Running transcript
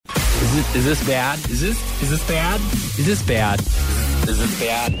Is this bad? Is this bad? Is this bad? Is this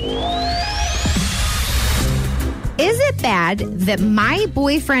bad? Is it bad that my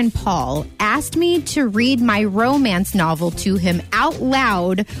boyfriend Paul asked me to read my romance novel to him out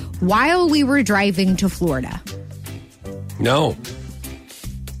loud while we were driving to Florida? No.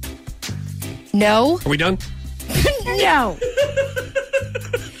 No? Are we done? No.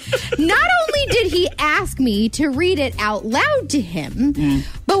 Not only did he ask me to read it out loud to him,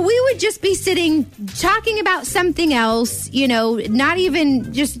 but we would just be sitting talking about something else, not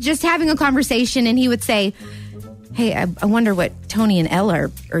even just having a conversation, and he would say, "Hey, I wonder what Tony and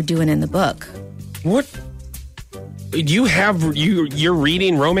Ella are doing in the book." What? You're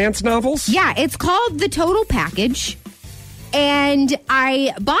reading romance novels? Yeah, it's called The Total Package. And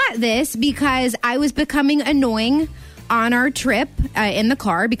I bought this because I was becoming annoying on our trip in the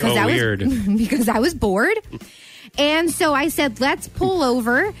car because because I was bored. And so I said, let's pull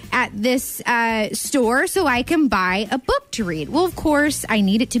over at this store so I can buy a book to read. Well, of course, I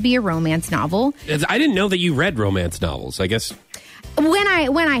need it to be a romance novel. I didn't know that you read romance novels, I guess. When I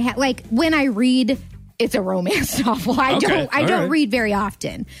read, it's a romance novel. I don't read very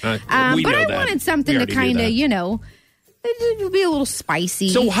often. But I wanted something to kind of, it would be a little spicy.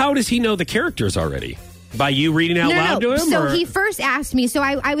 So how does he know the characters already? By you reading out loud to him? So he first asked me, so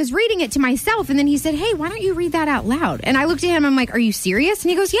I was reading it to myself, and then he said, "Hey, why don't you read that out loud?" And I looked at him, I'm like, "Are you serious?"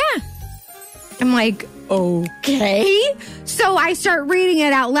 And he goes, "Yeah." I'm like, "Okay." So I start reading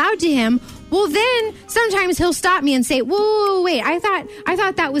it out loud to him. Well, then sometimes he'll stop me and say, "Whoa, wait, I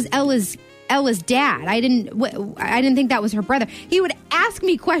thought that was Ella's dad. I didn't think that was her brother." He would ask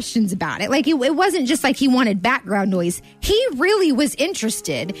me questions about it. Like, it wasn't just like he wanted background noise. He really was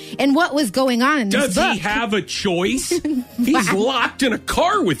interested in what was going on in this book. Does he have a choice? He's locked in a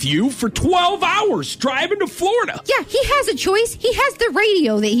car with you for 12 hours driving to Florida. Yeah, he has a choice. He has the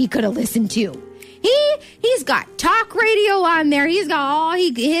radio that he could have listened to. He's got talk radio on there. He's got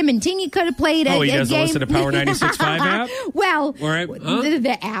him and Tingy could have played a game. Oh, he doesn't listen to Power 96.5 app? Well, right.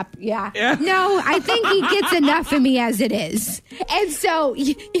 The app, yeah. No, I think he gets enough of me as it is. And so,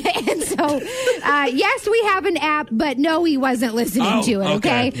 yes, we have an app, but no, he wasn't listening to it,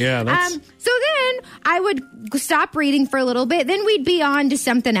 okay? Yeah, that's... So then I would stop reading for a little bit. Then we'd be on to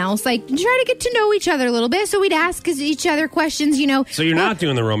something else, like try to get to know each other a little bit. So we'd ask each other questions, So you're not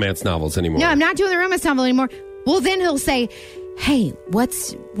doing the romance novels anymore? No, I'm not doing the romance novel anymore. Well, then he'll say, "Hey,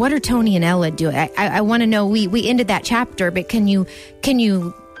 what are Tony and Ella doing? I want to know. We ended that chapter, but can you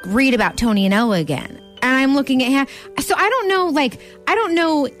read about Tony and Ella again?" And I'm looking at him. So I don't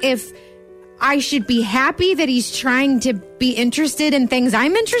know if I should be happy that he's trying to be interested in things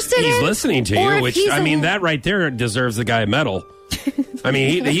I'm interested in. He's listening to you, which, that right there deserves the guy a medal. I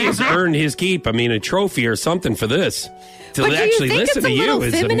mean, he has earned his keep. I mean, a trophy or something for this. To but actually do you think listen it's to a little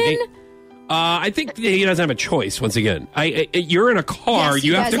you feminine? I think he doesn't have a choice, once again. You're in a car. Yes,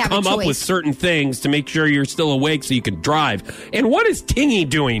 you have to come up with certain things to make sure you're still awake so you can drive. And what is Tingy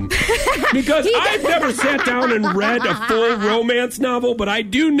doing? Because I've never sat down and read a full romance novel, but I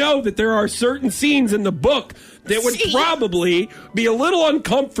do know that there are certain scenes in the book that would probably be a little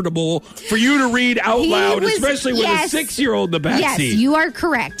uncomfortable for you to read out loud, especially with a 6-year-old in the backseat. Yes, you are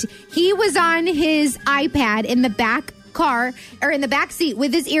correct. He was on his iPad in the back car or in the back seat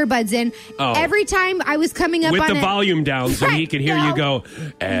with his earbuds in. Every time I was coming up with on the volume down so he could hear you go,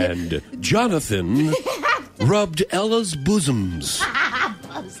 and Jonathan rubbed Ella's bosoms.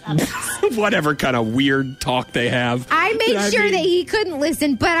 Whatever kind of weird talk they have. I made sure that he couldn't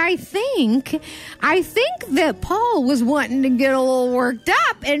listen, but I think that Paul was wanting to get a little worked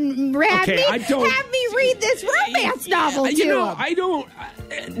up and have me read this romance novel to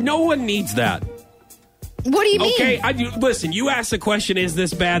him. No one needs that. What do you mean? Okay, listen, you asked the question, is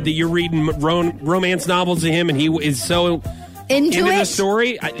this bad that you're reading romance novels to him and he is so into the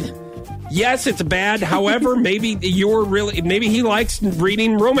story? Yes, it's bad. However, maybe he likes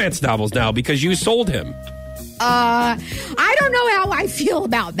reading romance novels now because you sold him. I don't know how I feel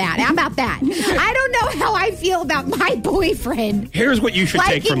about that. How about that? I don't know how I feel about my boyfriend. Here's what you should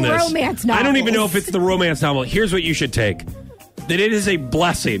take from this. Romance novels. I don't even know if it's the romance novel. Here's what you should take. That it is a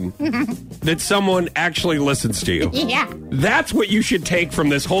blessing that someone actually listens to you. Yeah. That's what you should take from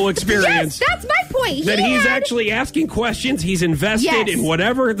this whole experience. Yes, that's my point. He's actually asking questions. He's invested in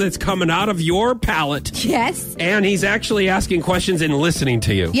whatever that's coming out of your palate. Yes. And he's actually asking questions and listening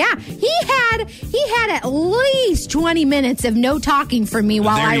to you. Yeah. He had at least 20 minutes of no talking from me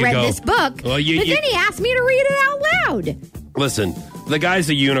while I read this book. Well, but then he asked me to read it out loud. Listen, the guy's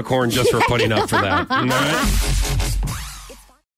a unicorn just for putting up for that. All right?